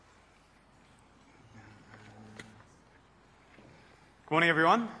Good morning,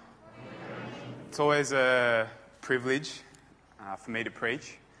 everyone. It's always a privilege for me to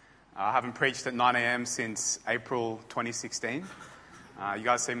preach. I haven't preached at 9 a.m. since April 2016. You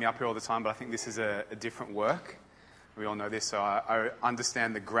guys see me up here all the time, but I think this is a different work. We all know this, so I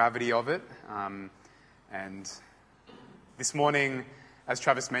understand the gravity of it. And this morning, as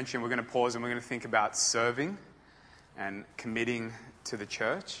Travis mentioned, we're going to pause and we're going to think about serving and committing to the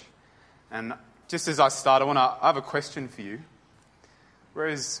church. And just as I start, I have a question for you. Where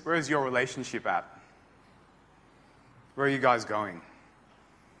is your relationship at? Where are you guys going?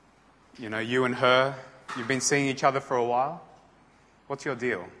 You know, you and her, you've been seeing each other for a while. What's your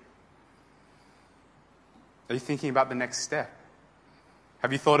deal? Are you thinking about the next step?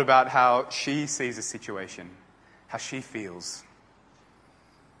 Have you thought about how she sees the situation? How she feels?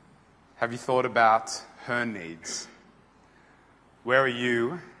 Have you thought about her needs? Where are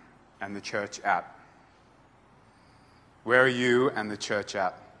you and the church at? Where are you and the church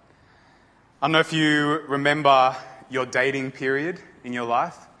at? I don't know if you remember your dating period in your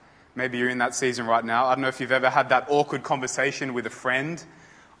life. Maybe you're in that season right now. I don't know if you've ever had that awkward conversation with a friend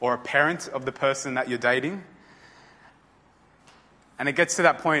or a parent of the person that you're dating. And it gets to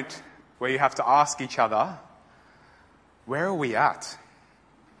that point where you have to ask each other, where are we at?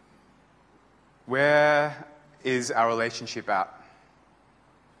 Where is our relationship at?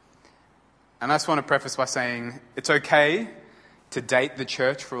 And I just want to preface by saying it's okay to date the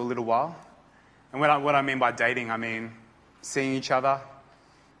church for a little while. And what I mean by dating, I mean seeing each other,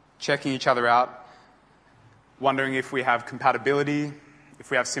 checking each other out, wondering if we have compatibility, if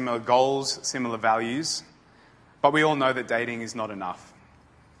we have similar goals, similar values. But we all know that dating is not enough.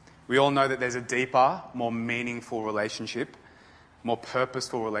 We all know that there's a deeper, more meaningful relationship, more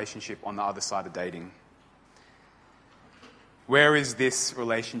purposeful relationship on the other side of dating. Where is this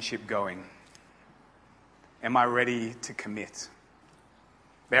relationship going? Am I ready to commit?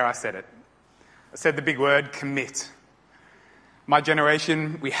 There, I said it. I said the big word, commit. My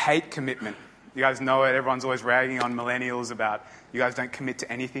generation, we hate commitment. You guys know it. Everyone's always ragging on millennials about you guys don't commit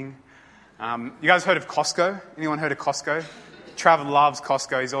to anything. You guys heard of Costco? Anyone heard of Costco? Trav loves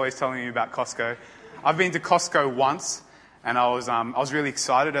Costco. He's always telling me about Costco. I've been to Costco once, and I was really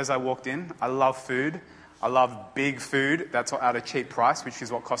excited as I walked in. I love food. I love big food that's at a cheap price, which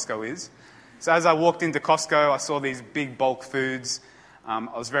is what Costco is. So as I walked into Costco, I saw these big bulk foods. I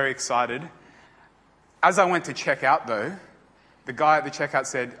was very excited. As I went to check out, though, the guy at the checkout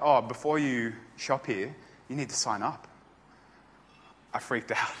said, before you shop here, you need to sign up. I freaked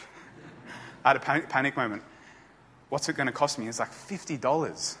out. I had a panic moment. What's it going to cost me? It's like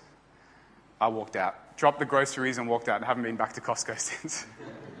 $50. I walked out, dropped the groceries and walked out, and haven't been back to Costco since.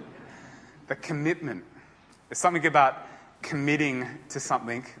 The commitment. There's something about committing to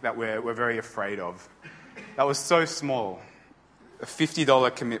something that we're very afraid of. That was so small, a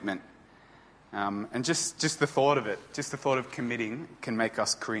 $50 commitment. And just the thought of it, just the thought of committing can make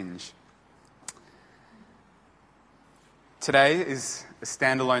us cringe. Today is a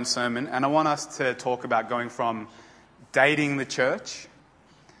standalone sermon, and I want us to talk about going from dating the church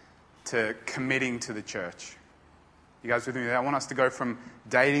to committing to the church. You guys with me there? I want us to go from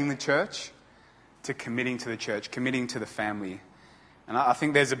dating the church to committing to the church, committing to the family. And I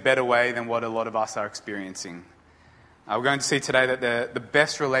think there's a better way than what a lot of us are experiencing. We're going to see today that the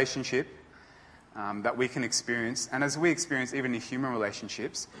best relationship that we can experience, and as we experience even in human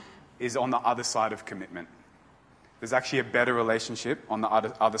relationships, is on the other side of commitment. There's actually a better relationship on the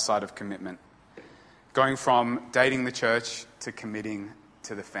other side of commitment. Going from dating the church to committing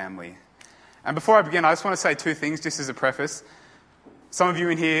to the family. And before I begin, I just want to say two things, just as a preface. Some of you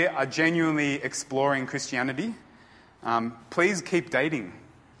in here are genuinely exploring Christianity. Please keep dating.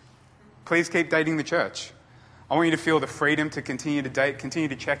 Please keep dating the church. I want you to feel the freedom to continue to date, continue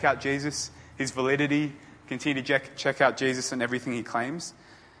to check out Jesus, his validity, continue to check out Jesus and everything he claims.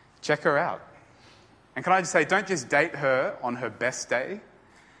 Check her out. And can I just say, don't just date her on her best day.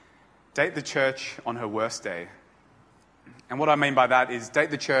 Date the church on her worst day. And what I mean by that is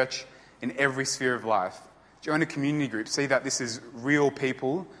date the church in every sphere of life. Join a community group. See that this is real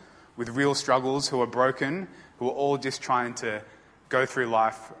people with real struggles who are broken, who are all just trying to go through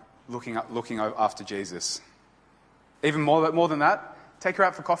life looking after Jesus. Even more than that, take her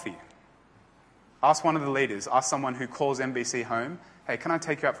out for coffee. Ask one of the leaders, ask someone who calls NBC home, hey, can I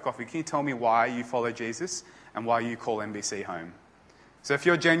take you out for coffee? Can you tell me why you follow Jesus and why you call NBC home? So if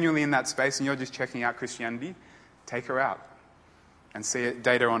you're genuinely in that space and you're just checking out Christianity, take her out and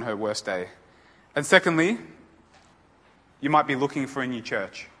date her on her worst day. And secondly, you might be looking for a new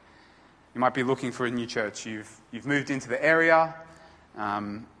church. You might be looking for a new church. You've moved into the area.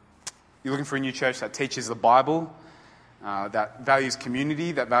 You're looking for a new church that teaches the Bible. that values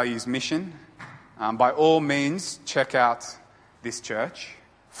community, that values mission, by all means, check out this church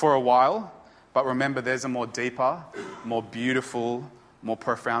for a while. But remember, there's a more deeper, more beautiful, more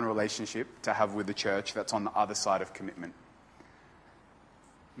profound relationship to have with the church that's on the other side of commitment.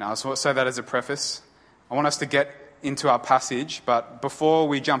 Now, I just want to say that as a preface. I want us to get into our passage, but before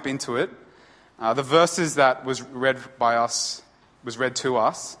we jump into it, the verses that was read to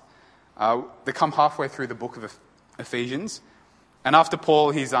us, they come halfway through the book of Ephesians. And after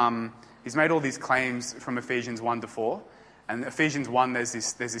Paul, he's made all these claims from Ephesians 1 to 4. And Ephesians 1, there's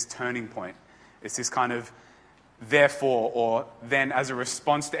this turning point. It's this kind of therefore, or then as a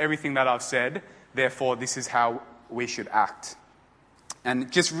response to everything that I've said, therefore this is how we should act.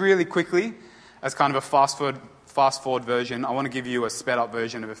 And just really quickly, as kind of a fast forward version, I want to give you a sped up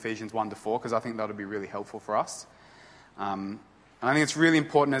version of Ephesians 1 to 4 because I think that'll be really helpful for us. And I think it's really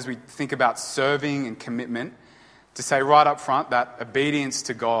important as we think about serving and commitment to say right up front that obedience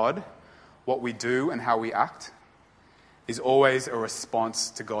to God, what we do and how we act, is always a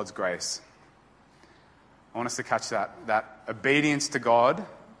response to God's grace. I want us to catch that obedience to God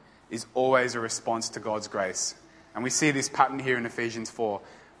is always a response to God's grace. And we see this pattern here in Ephesians 4.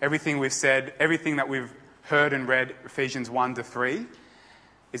 Everything we've said, everything that we've heard and read, Ephesians 1 to 3,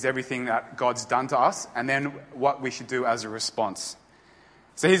 is everything that God's done to us, and then what we should do as a response.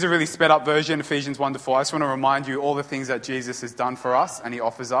 So here's a really sped up version, Ephesians 1 to 4. I just want to remind you all the things that Jesus has done for us and he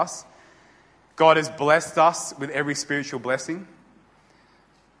offers us. God has blessed us with every spiritual blessing.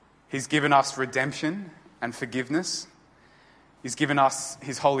 He's given us redemption and forgiveness. He's given us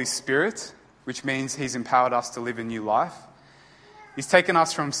his Holy Spirit, which means he's empowered us to live a new life. He's taken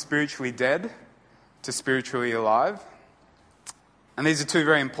us from spiritually dead to spiritually alive. And these are two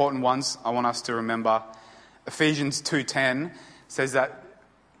very important ones I want us to remember. Ephesians 2:10 says that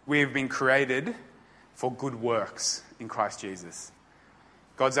we have been created for good works in Christ Jesus.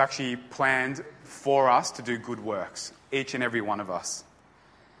 God's actually planned for us to do good works, each and every one of us.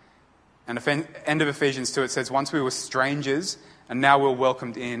 And at the end of Ephesians 2, it says, once we were strangers, and now we're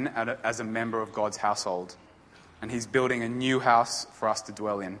welcomed in as a member of God's household. And he's building a new house for us to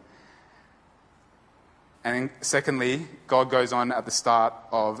dwell in. And secondly, God goes on at the start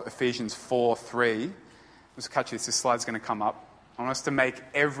of Ephesians 4:3. Let's catch this slide's going to come up. I want us to make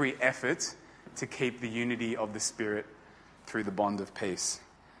every effort to keep the unity of the Spirit through the bond of peace.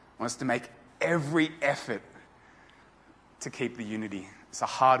 I want us to make every effort to keep the unity. It's a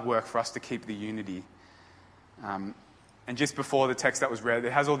hard work for us to keep the unity. And just before the text that was read,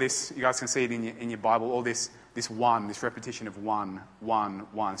 it has all this, you guys can see it in your Bible, all this repetition of one,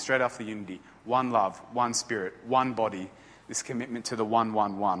 straight after the unity. One love, one spirit, one body, this commitment to the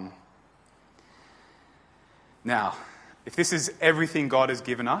one. Now, if this is everything God has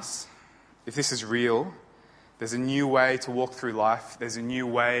given us, if this is real, there's a new way to walk through life. There's a new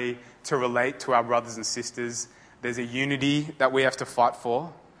way to relate to our brothers and sisters. There's a unity that we have to fight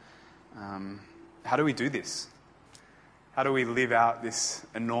for. How do we do this? How do we live out this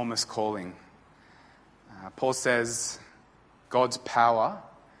enormous calling? Paul says God's power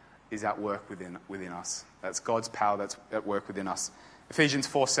is at work within us. That's God's power that's at work within us. Ephesians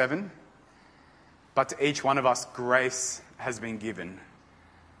 4:7. But to each one of us grace has been given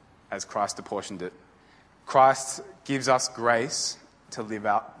as Christ apportioned it. Christ gives us grace to live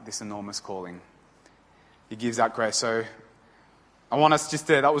out this enormous calling. He gives out grace. So I want us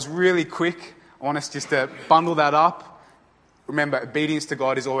that was really quick. I want us just to bundle that up. Remember, obedience to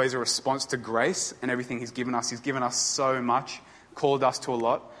God is always a response to grace and everything he's given us. He's given us so much, called us to a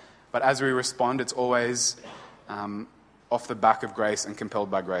lot. But as we respond, it's always off the back of grace and compelled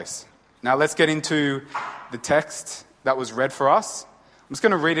by grace. Now let's get into the text that was read for us. I'm just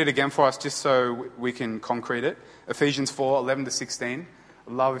going to read it again for us just so we can concrete it. Ephesians 4:11 to 16.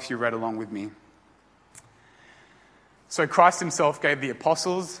 I'd love if you read along with me. So Christ himself gave the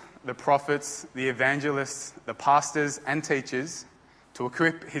apostles, the prophets, the evangelists, the pastors and teachers to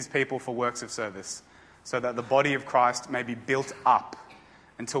equip his people for works of service, so that the body of Christ may be built up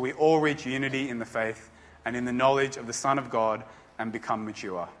until we all reach unity in the faith and in the knowledge of the Son of God and become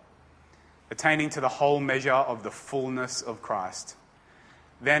mature, attaining to the whole measure of the fullness of Christ.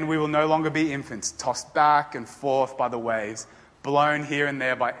 Then we will no longer be infants, tossed back and forth by the waves, blown here and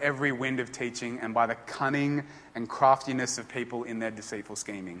there by every wind of teaching and by the cunning and craftiness of people in their deceitful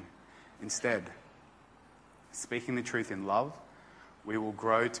scheming. Instead, speaking the truth in love, we will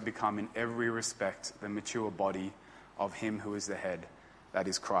grow to become in every respect the mature body of him who is the head, that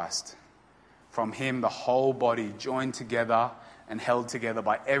is Christ. From him the whole body, joined together and held together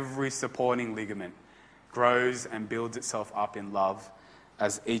by every supporting ligament, grows and builds itself up in love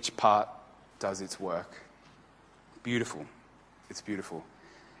as each part does its work. Beautiful. It's beautiful.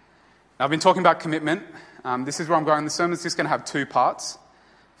 Now, I've been talking about commitment. This is where I'm going. The sermon's just going to have two parts.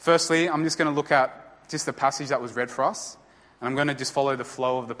 Firstly, I'm just going to look at just the passage that was read for us, and I'm going to just follow the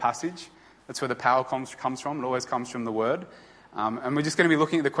flow of the passage. That's where the power comes from. It always comes from the Word. And we're just going to be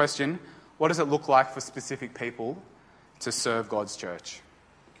looking at the question, what does it look like for specific people to serve God's church?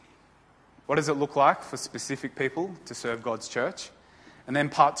 What does it look like for specific people to serve God's church? And then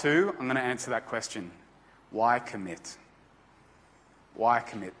part two, I'm going to answer that question. Why commit? Why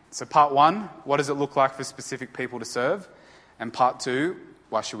commit? So part one, what does it look like for specific people to serve? And part two,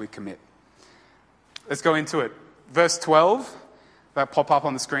 why should we commit? Let's go into it. Verse 12, that pop up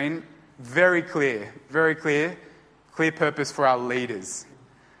on the screen, very clear purpose for our leaders.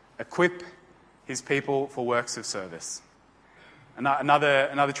 Equip his people for works of service.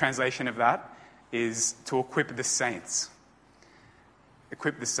 Another translation of that is to equip the saints.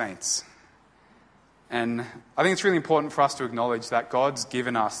 Equip the saints. And I think it's really important for us to acknowledge that God's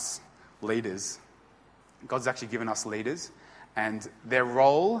given us leaders. God's actually given us leaders. And their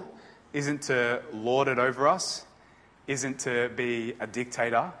role isn't to lord it over us, isn't to be a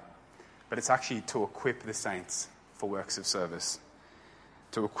dictator, but it's actually to equip the saints for works of service.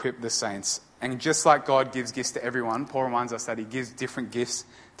 To equip the saints. And just like God gives gifts to everyone, Paul reminds us that he gives different gifts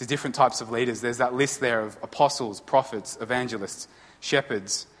to different types of leaders. There's that list there of apostles, prophets, evangelists,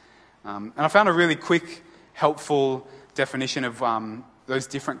 shepherds. And I found a really quick, helpful definition of those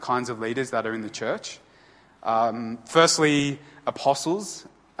different kinds of leaders that are in the church. Firstly, apostles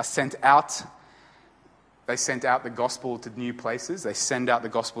are sent out. They sent out the gospel to new places. They send out the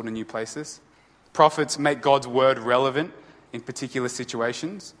gospel to new places. Prophets make God's word relevant in particular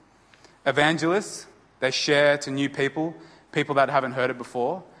situations. Evangelists, they share to new people that haven't heard it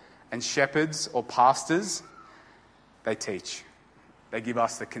before. And shepherds or pastors, they teach. They give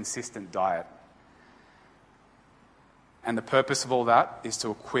us the consistent diet. And the purpose of all that is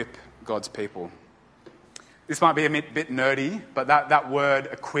to equip God's people. This might be a bit nerdy, but that word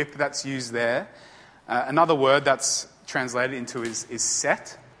equip that's used there, another word that's translated into is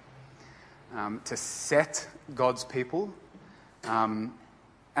set. To set God's people. And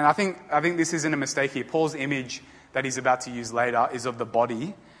I think this isn't a mistake here. Paul's image that he's about to use later is of the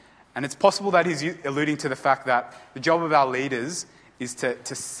body. And it's possible that he's alluding to the fact that the job of our leaders is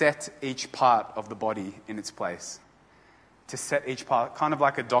to set each part of the body in its place. To set each part, kind of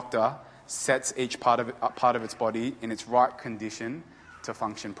like a doctor sets each part of its body in its right condition to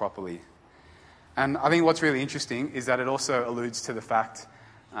function properly. And I think what's really interesting is that it also alludes to the fact,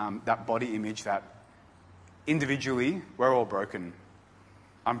 that body image, that individually we're all broken.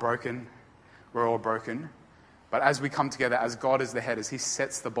 I'm broken, we're all broken. But as we come together, as God is the head, as he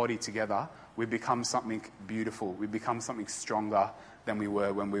sets the body together, we become something beautiful. We become something stronger than we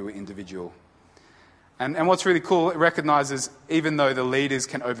were when we were individual. And what's really cool, it recognizes even though the leaders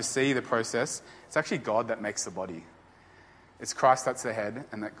can oversee the process, it's actually God that makes the body. It's Christ that's the head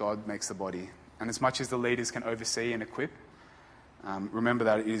and that God makes the body. And as much as the leaders can oversee and equip, remember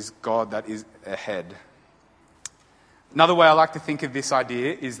that it is God that is a head. Another way I like to think of this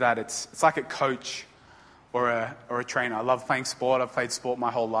idea is that it's like a coach or a trainer. I love playing sport. I've played sport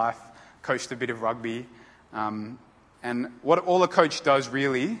my whole life, coached a bit of rugby. And what all a coach does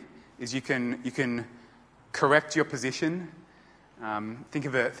really is you can correct your position. Think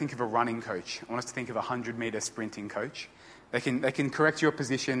of a running coach. I want us to think of a 100-meter sprinting coach. They can correct your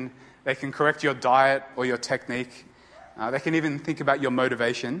position. They can correct your diet or your technique. They can even think about your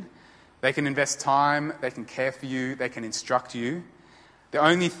motivation. They can invest time. They can care for you. They can instruct you. The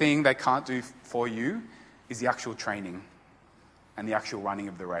only thing they can't do for you is the actual training and the actual running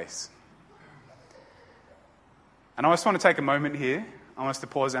of the race. And I just want to take a moment here. I want us to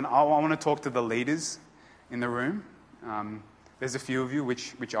pause, and I want to talk to the leaders in the room. There's a few of you,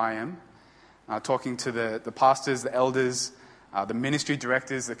 which I am. Talking to the pastors, the elders, the ministry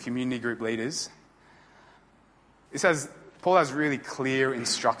directors, the community group leaders. Paul has really clear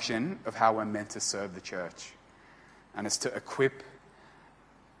instruction of how we're meant to serve the church. And it's to equip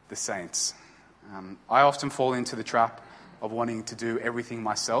the saints. I often fall into the trap of wanting to do everything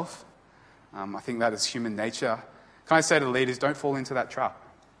myself. I think that is human nature. Can I say to the leaders, don't fall into that trap.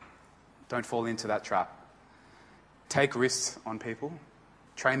 Don't fall into that trap. Take risks on people.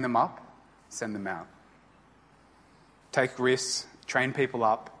 Train them up. Send them out. Take risks. Train people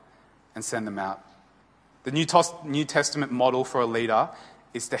up. And send them out. The New Testament model for a leader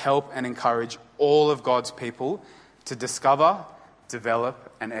is to help and encourage all of God's people to discover,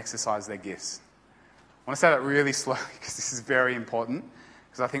 develop, and exercise their gifts. I want to say that really slowly because this is very important,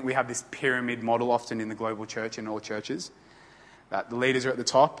 because I think we have this pyramid model often in the global church and all churches, that the leaders are at the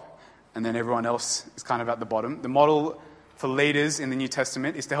top, and then everyone else is kind of at the bottom. The model for leaders in the New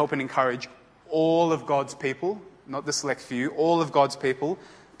Testament is to help and encourage all of God's people, not the select few, all of God's people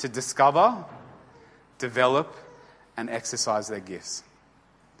to discover, develop, and exercise their gifts.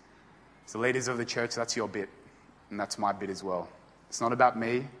 So leaders of the church, that's your bit, and that's my bit as well. It's not about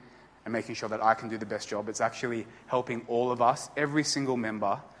me and making sure that I can do the best job. It's actually helping all of us, every single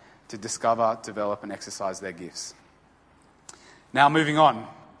member, to discover, develop, and exercise their gifts. Now, moving on.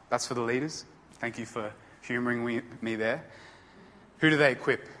 That's for the leaders. Thank you for humouring me there. Who do they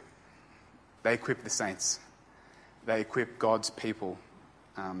equip? They equip the saints. They equip God's people.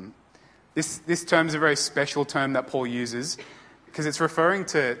 This term is a very special term that Paul uses because it's referring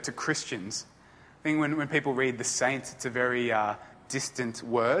to Christians. I think when people read the saints, it's a very distant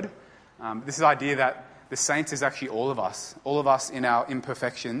word. This idea that the saints is actually all of us. All of us in our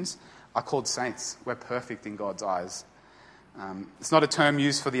imperfections are called saints. We're perfect in God's eyes. It's not a term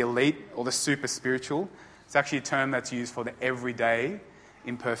used for the elite or the super spiritual. It's actually a term that's used for the everyday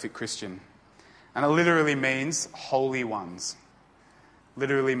imperfect Christian. And it literally means holy ones.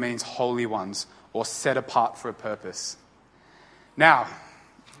 Literally means holy ones or set apart for a purpose. Now,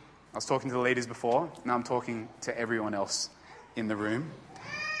 I was talking to the leaders before. Now I'm talking to everyone else in the room.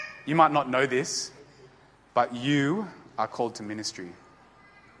 You might not know this, but you are called to ministry.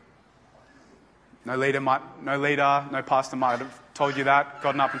 No leader, no pastor might have told you that,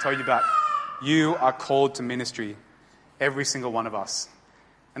 gotten up and told you that. You are called to ministry, every single one of us.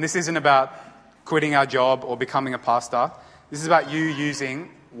 And this isn't about quitting our job or becoming a pastor. This is about you using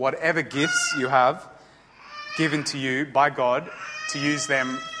whatever gifts you have given to you by God to use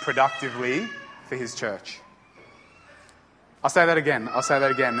them productively for His church. I'll say that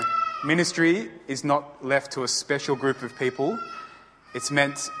again. Ministry is not left to a special group of people. It's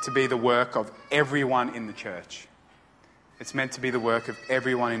meant to be the work of everyone in the church. It's meant to be the work of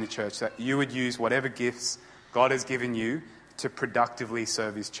everyone in the church, that you would use whatever gifts God has given you to productively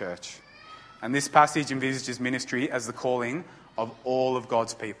serve His church. And this passage envisages ministry as the calling of all of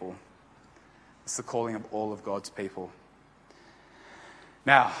God's people. It's the calling of all of God's people.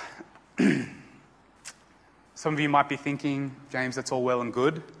 Now, some of you might be thinking, James, that's all well and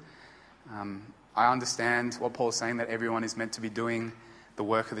good. I understand what Paul's saying, that everyone is meant to be doing the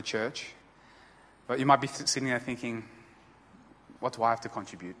work of the church. But you might be sitting there thinking, what do I have to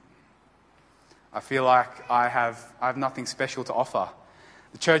contribute? I feel like I have nothing special to offer.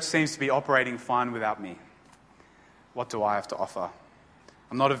 The church seems to be operating fine without me. What do I have to offer?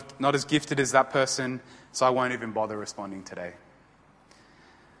 I'm not as gifted as that person, so I won't even bother responding today.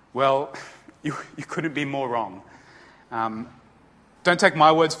 Well, you couldn't be more wrong. Don't take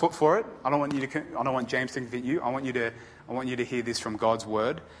my words for it. I don't want James to convict you. I want you to hear this from God's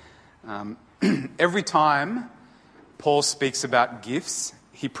word. Every time Paul speaks about gifts,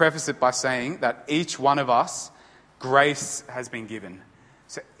 he prefaces it by saying that each one of us, grace has been given.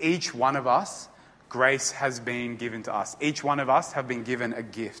 So each one of us, grace has been given to us. Each one of us have been given a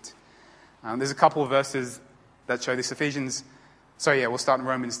gift. There's a couple of verses that show this. We'll start in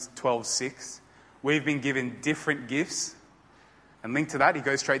Romans 12:6. We've been given different gifts. And linked to that, he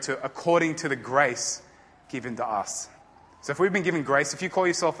goes straight to according to the grace given to us. So if we've been given grace, if you call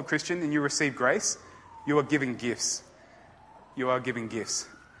yourself a Christian and you receive grace, you are given gifts. You are given gifts.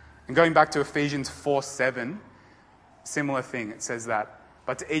 And going back to Ephesians 4:7, similar thing. It says that,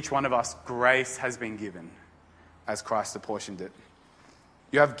 but to each one of us, grace has been given as Christ apportioned it.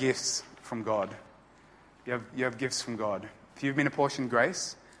 You have gifts from God. You have gifts from God. If you've been apportioned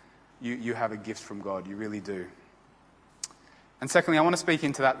grace, you have a gift from God. You really do. And secondly, I want to speak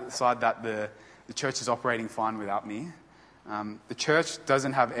into that side that the church is operating fine without me. The church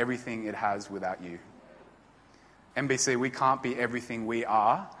doesn't have everything it has without you. MBC, we can't be everything we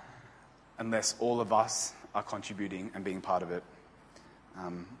are unless all of us are contributing and being part of it.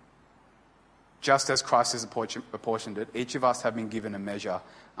 Just as Christ has apportioned it, each of us have been given a measure.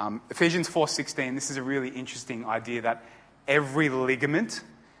 Ephesians 4:16, this is a really interesting idea that every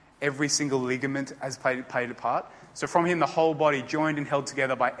single ligament has played a part. So from him, the whole body, joined and held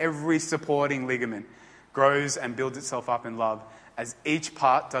together by every supporting ligament, grows and builds itself up in love as each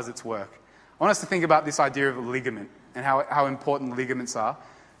part does its work. I want us to think about this idea of a ligament and how important ligaments are.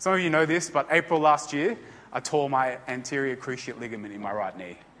 Some of you know this, but April last year, I tore my anterior cruciate ligament in my right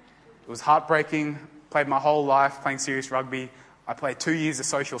knee. It was heartbreaking. Played my whole life playing serious rugby. I played 2 years of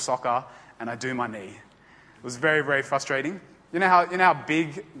social soccer, and I do my knee. It was very, very frustrating. You know how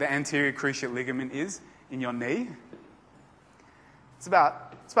big the anterior cruciate ligament is in your knee? It's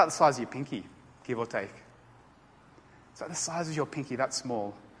about the size of your pinky, give or take. It's like the size of your pinky, that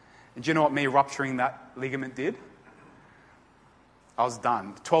small. And do you know what me rupturing that ligament did? I was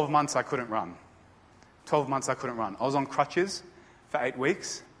done. 12 months I couldn't run. 12 months I couldn't run. I was on crutches for 8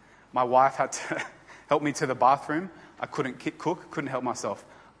 weeks. My wife had to help me to the bathroom. I couldn't cook, couldn't help myself.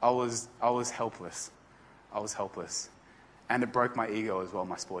 I was helpless. I was helpless. And it broke my ego as well,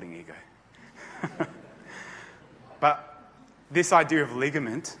 my sporting ego. But this idea of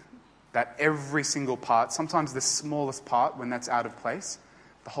ligament, that every single part, sometimes the smallest part, when that's out of place,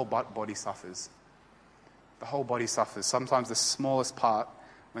 the whole body suffers. The whole body suffers. Sometimes the smallest part,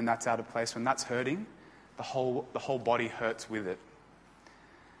 when that's out of place, when that's hurting, the whole body hurts with it.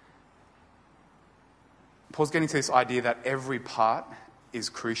 Paul's getting to this idea that every part is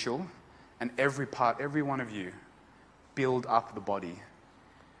crucial, and every part, every one of you, build up the body.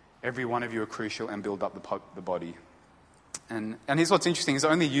 Every one of you are crucial and build up the body. And here's what's interesting, is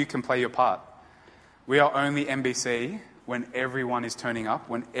only you can play your part. We are only MBC when everyone is turning up,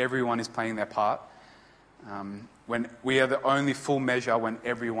 when everyone is playing their part. When we are the only full measure when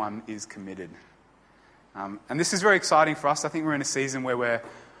everyone is committed. And this is very exciting for us. I think we're in a season where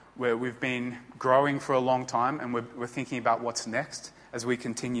we've been growing for a long time, and we're thinking about what's next as we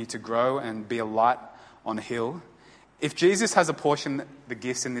continue to grow and be a light on a hill. If Jesus has apportioned the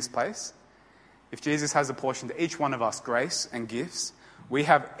gifts in this place, if Jesus has apportioned to each one of us grace and gifts, we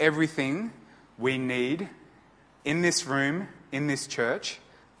have everything we need in this room, in this church,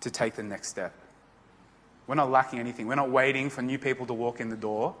 to take the next step. We're not lacking anything. We're not waiting for new people to walk in the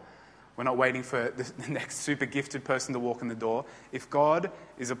door. We're not waiting for the next super gifted person to walk in the door. If God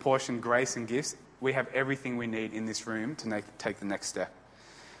is apportioned grace and gifts, we have everything we need in this room to take the next step.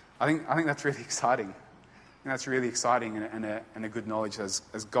 I think that's really exciting. And that's really exciting and a good knowledge. As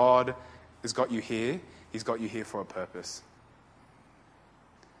God has got you here, He's got you here for a purpose.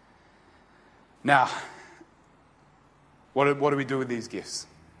 Now, what do we do with these gifts?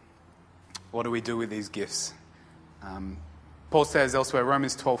 What do we do with these gifts? Paul says elsewhere,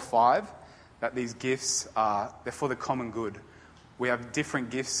 Romans 12:5, that these gifts they're for the common good. We have different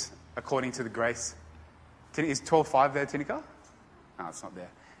gifts according to the grace. Is 12:5 there, Tinika? No, it's not there.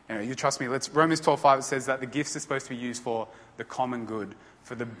 Anyway, you trust me. Romans 12:5, it says that the gifts are supposed to be used for the common good,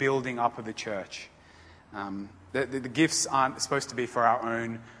 for the building up of the church. The gifts aren't supposed to be for our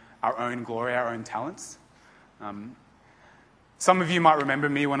own glory, our own talents. Some of you might remember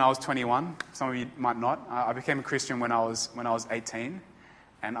me when I was 21. Some of you might not. I became a Christian when I was 18.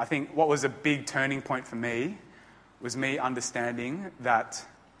 And I think what was a big turning point for me was me understanding that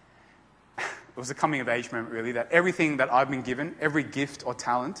it was a coming of age moment, really, that everything that I've been given, every gift or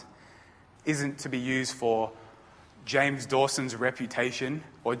talent, isn't to be used for James Dawson's reputation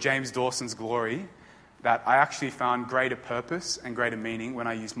or James Dawson's glory, that I actually found greater purpose and greater meaning when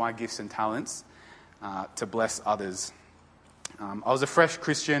I used my gifts and talents to bless others. I was a fresh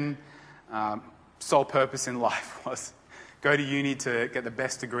Christian. Sole purpose in life was go to uni to get the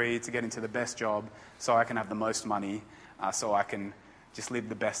best degree, to get into the best job, so I can have the most money, so I can just live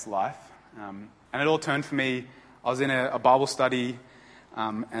the best life. And it all turned for me. I was in a Bible study,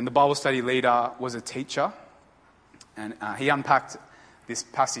 and the Bible study leader was a teacher. And he unpacked this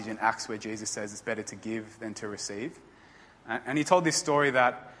passage in Acts where Jesus says it's better to give than to receive. And he told this story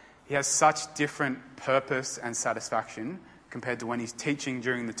that he has such different purpose and satisfaction compared to when he's teaching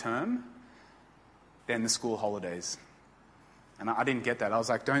during the term than the school holidays. And I didn't get that. I was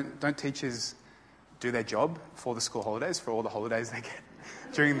like, don't teachers do their job for the school holidays, for all the holidays they get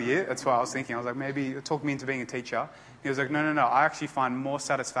during the year? That's what I was thinking. I was like, maybe you'll talk me into being a teacher. He was like, no. I actually find more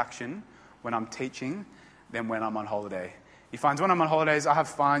satisfaction when I'm teaching than when I'm on holiday. He finds when I'm on holidays, I have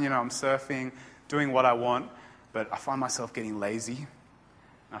fun, I'm surfing, doing what I want, but I find myself getting lazy.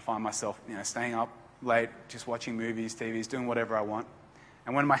 And I find myself, staying up late, just watching movies, TVs, doing whatever I want.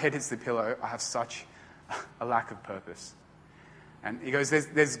 And when my head hits the pillow, I have such a lack of purpose. And he goes,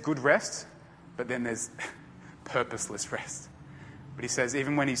 there's good rest, but then there's purposeless rest. But he says,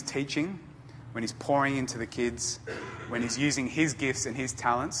 even when he's teaching, when he's pouring into the kids, when he's using his gifts and his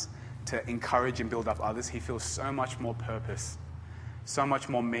talents to encourage and build up others, he feels so much more purpose, so much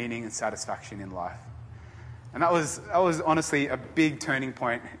more meaning and satisfaction in life. And that was honestly a big turning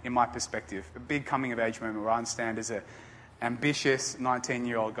point in my perspective, a big coming of age moment where I understand as an ambitious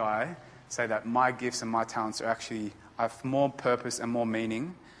 19-year-old guy, say that my gifts and my talents I have more purpose and more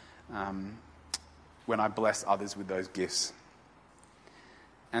meaning when I bless others with those gifts.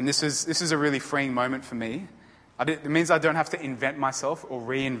 And this is a really freeing moment for me. It means I don't have to invent myself or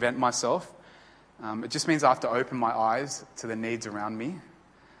reinvent myself. It just means I have to open my eyes to the needs around me,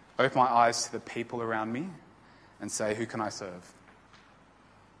 open my eyes to the people around me, and say, who can I serve?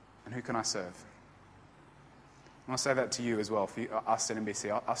 And who can I serve? I want to say that to you as well, for us at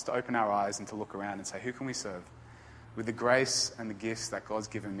NBC, us to open our eyes and to look around and say, who can we serve? with the grace and the gifts that God's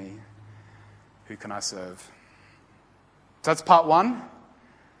given me, who can I serve? So that's part one.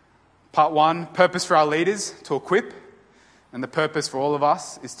 Part one, purpose for our leaders, to equip. And the purpose for all of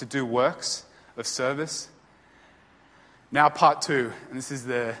us is to do works of service. Now part two, and this is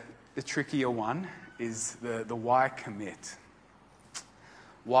the trickier one, is the why commit.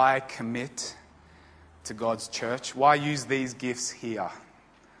 Why commit to God's church? Why use these gifts here?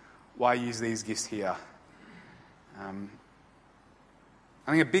 Why use these gifts here? I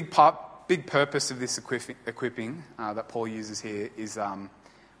think a big purpose of this equipping that Paul uses here is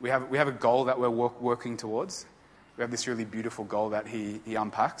we have a goal that we're working towards. We have this really beautiful goal that he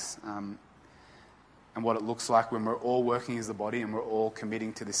unpacks, and what it looks like when we're all working as the body and we're all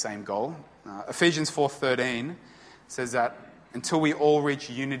committing to the same goal. Ephesians 4:13 says that until we all reach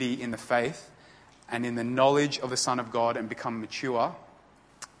unity in the faith and in the knowledge of the Son of God and become mature,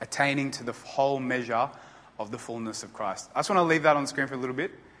 attaining to the whole measure of the fullness of Christ. I just want to leave that on the screen for a little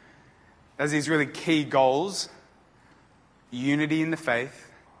bit. There's these really key goals: unity in the faith,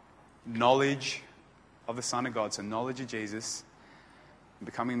 knowledge of the Son of God, so knowledge of Jesus,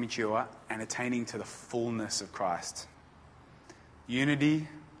 becoming mature, and attaining to the fullness of Christ. Unity,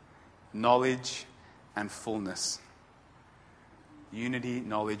 knowledge, and fullness. Unity,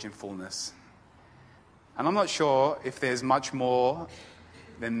 knowledge, and fullness. And I'm not sure if there's much more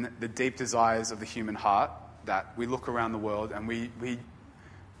than the deep desires of the human heart that we look around the world and we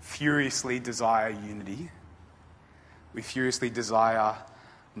furiously desire unity. We furiously desire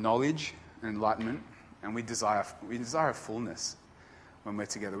knowledge and enlightenment, and we desire fullness when we're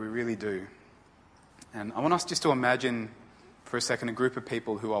together. We really do. And I want us just to imagine for a second a group of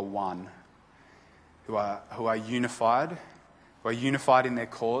people who are one, who are unified in their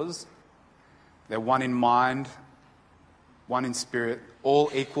cause. They're one in mind, one in spirit, all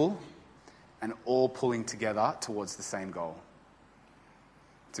equal, and all pulling together towards the same goal.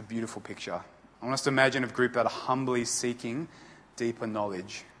 It's a beautiful picture. I want us to imagine a group that are humbly seeking deeper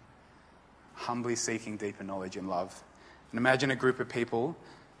knowledge and love. And imagine a group of people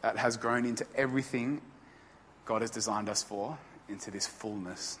that has grown into everything God has designed us for, into this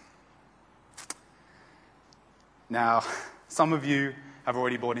fullness. Now, some of you have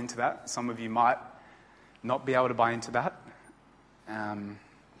already bought into that. Some of you might not be able to buy into that. And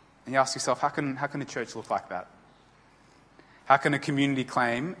you ask yourself, how can a church look like that? How can a community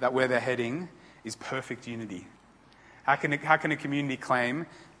claim that where they're heading is perfect unity? How can a community claim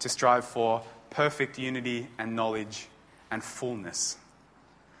to strive for perfect unity and knowledge and fullness?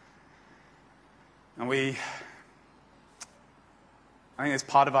 And I think there's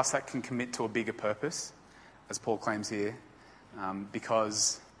part of us that can commit to a bigger purpose, as Paul claims here,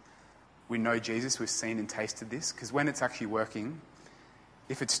 because we know Jesus, we've seen and tasted this, because when it's actually working,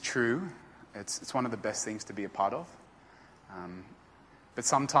 if it's true, it's one of the best things to be a part of. But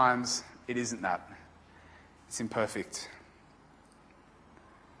sometimes it isn't that. It's imperfect.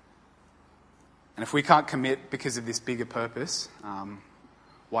 And if we can't commit because of this bigger purpose,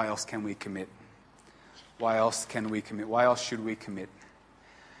 why else can we commit? Why else can we commit? Why else should we commit?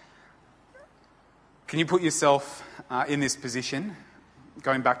 Can you put yourself in this position,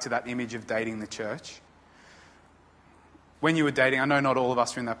 going back to that image of dating the church? When you were dating, I know not all of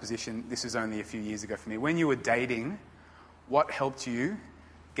us are in that position. This was only a few years ago for me. When you were dating, what helped you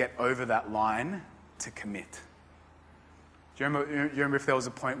get over that line to commit? Do you remember if there was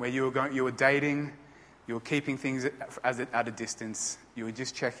a point where you were dating, you were keeping things at a distance, you were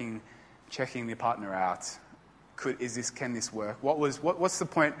just checking the partner out? Can this work? What's the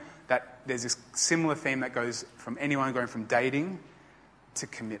point that there's this similar theme that goes from anyone going from dating to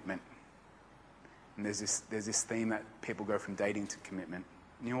commitment? And there's this theme that people go from dating to commitment.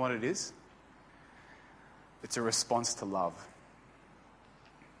 You know what it is? It's a response to love.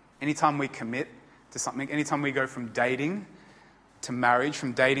 Anytime we commit to something, anytime we go from dating to marriage,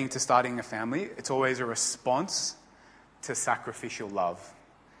 from dating to starting a family, it's always a response to sacrificial love.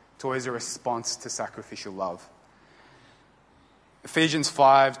 It's always a response to sacrificial love. Ephesians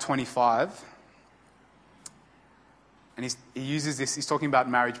 5:25, and he uses this, he's talking about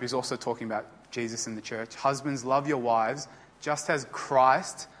marriage, but he's also talking about Jesus and the church. Husbands, love your wives, just as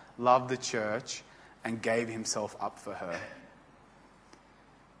Christ loved the church and gave himself up for her.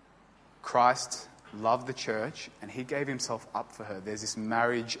 Christ loved the church and he gave himself up for her. There's this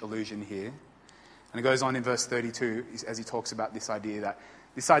marriage allusion here. And it goes on in verse 32 as he talks about this idea that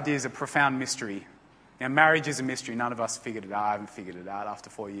this idea is a profound mystery. Now, marriage is a mystery. None of us figured it out. I haven't figured it out after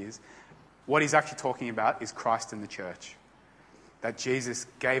 4 years. What he's actually talking about is Christ and the church. That Jesus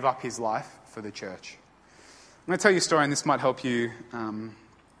gave up his life for the church. I'm going to tell you a story, and this might help you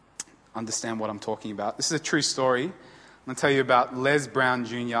understand what I'm talking about. This is a true story. I'm going to tell you about Les Brown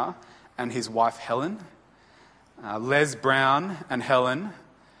Jr. and his wife Helen. Les Brown and Helen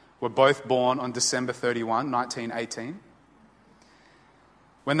were both born on December 31, 1918.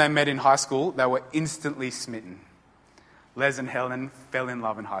 When they met in high school, they were instantly smitten. Les and Helen fell in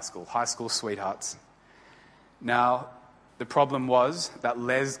love in high school sweethearts. Now, the problem was that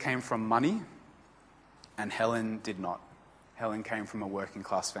Les came from money and Helen did not. Helen came from a working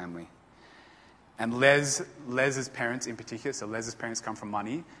class family. And Les's parents in particular, so Les's parents come from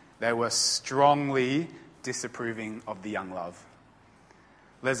money, they were strongly disapproving of the young love.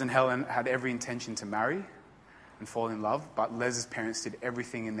 Les and Helen had every intention to marry and fall in love, but Les's parents did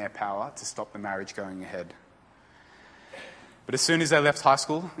everything in their power to stop the marriage going ahead. But as soon as they left high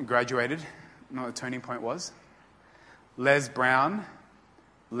school and graduated, you know what the turning point was? Les Brown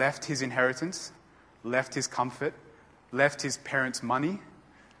left his inheritance, left his comfort, left his parents' money,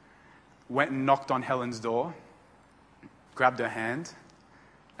 went and knocked on Helen's door, grabbed her hand,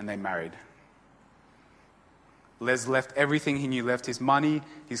 and they married. Les left everything he knew, left his money,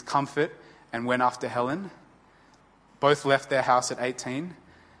 his comfort, and went after Helen. Both left their house at 18.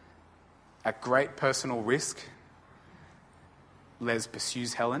 At great personal risk, Les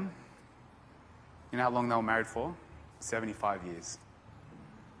pursues Helen. You know how long they were married for? 75 years.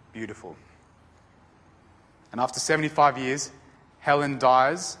 Beautiful. And after 75 years, Helen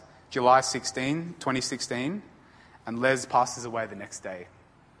dies July 16, 2016, and Les passes away the next day.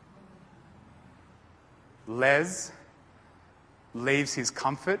 Les leaves his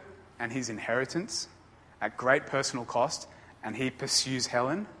comfort and his inheritance at great personal cost, and he pursues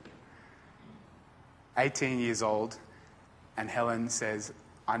Helen, 18 years old, and Helen says,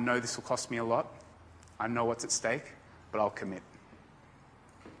 I know this will cost me a lot, I know what's at stake, but I'll commit.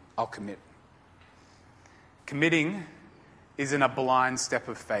 I'll commit. Committing isn't a blind step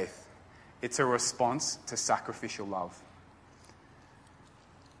of faith. It's a response to sacrificial love.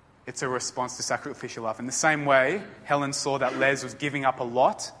 It's a response to sacrificial love. In the same way, Helen saw that Les was giving up a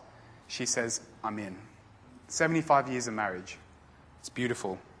lot. She says, I'm in. 75 years of marriage. It's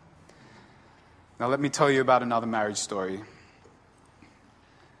beautiful. Now let me tell you about another marriage story.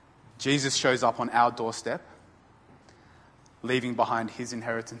 Jesus shows up on our doorstep, leaving behind his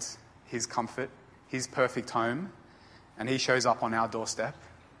inheritance, his comfort, his perfect home, and he shows up on our doorstep.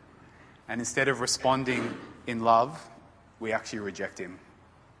 And instead of responding in love, we actually reject him.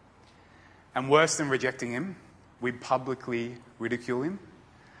 And worse than rejecting him, we publicly ridicule him.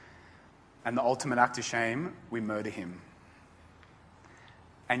 And the ultimate act of shame, we murder him.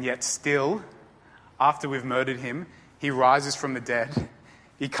 And yet still, after we've murdered him, he rises from the dead.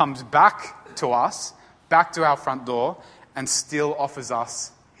 He comes back to us, back to our front door, and still offers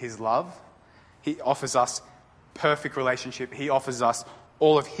us his love. He offers us perfect relationship. He offers us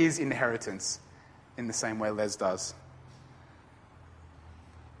all of his inheritance in the same way Les does.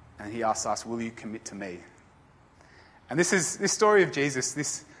 And he asks us, will you commit to me? And this story of Jesus,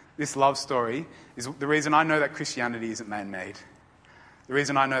 this love story, is the reason I know that Christianity isn't man-made. The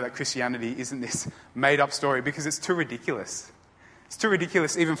reason I know that Christianity isn't this made-up story, because it's too ridiculous. It's too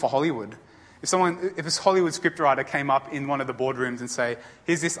ridiculous even for Hollywood. If this Hollywood scriptwriter came up in one of the boardrooms and say,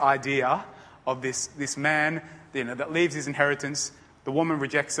 here's this idea of this man, that leaves his inheritance, the woman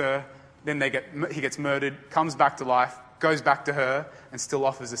rejects her, then he gets murdered, comes back to life, goes back to her, and still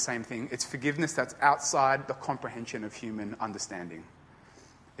offers the same thing. It's forgiveness that's outside the comprehension of human understanding.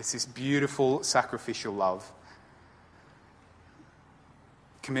 It's this beautiful sacrificial love.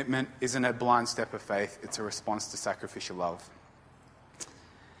 Commitment isn't a blind step of faith, it's a response to sacrificial love.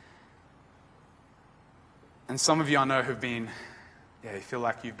 And some of you I know you feel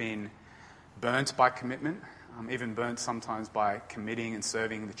like you've been burnt by commitment, even burnt sometimes by committing and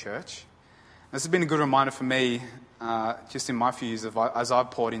serving the church. This has been a good reminder for me, just in my few years as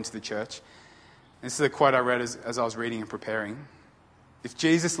I've poured into the church. This is a quote I read as I was reading and preparing. If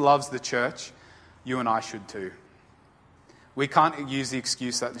Jesus loves the church, you and I should too. We can't use the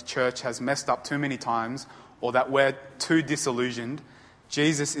excuse that the church has messed up too many times or that we're too disillusioned.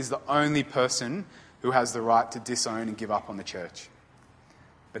 Jesus is the only person who has the right to disown and give up on the church.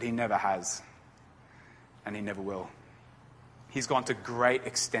 But he never has, and he never will. He's gone to great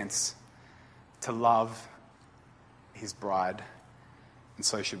extents to love his bride, and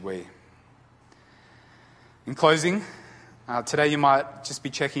so should we. In closing, today you might just be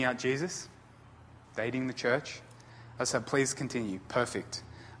checking out Jesus, dating the church. I said, please continue. Perfect.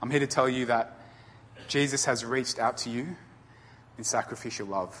 I'm here to tell you that Jesus has reached out to you in sacrificial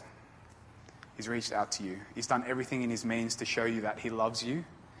love. He's reached out to you. He's done everything in his means to show you that he loves you.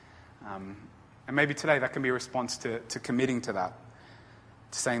 And maybe today that can be a response to committing to that.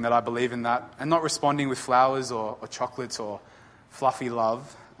 saying that I believe in that, and not responding with flowers or chocolates or fluffy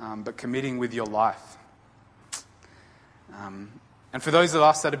love, but committing with your life. And for those of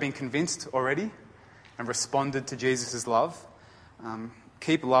us that have been convinced already and responded to Jesus' love,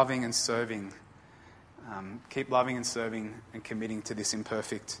 keep loving and serving. Keep loving and serving and committing to this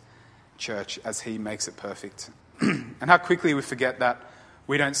imperfect church as he makes it perfect. And how quickly we forget that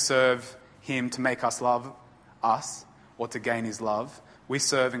we don't serve him to make us love us or to gain his love. We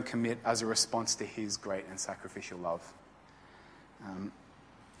serve and commit as a response to his great and sacrificial love.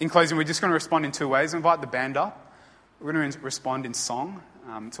 In closing, we're just going to respond in two ways. Invite the band up. We're going to respond in song.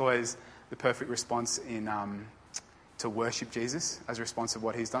 It's always the perfect response to worship Jesus as a response of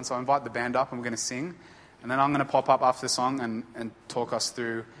what he's done. So I invite the band up and we're going to sing. And then I'm going to pop up after the song and talk us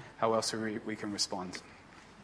through how else we can respond.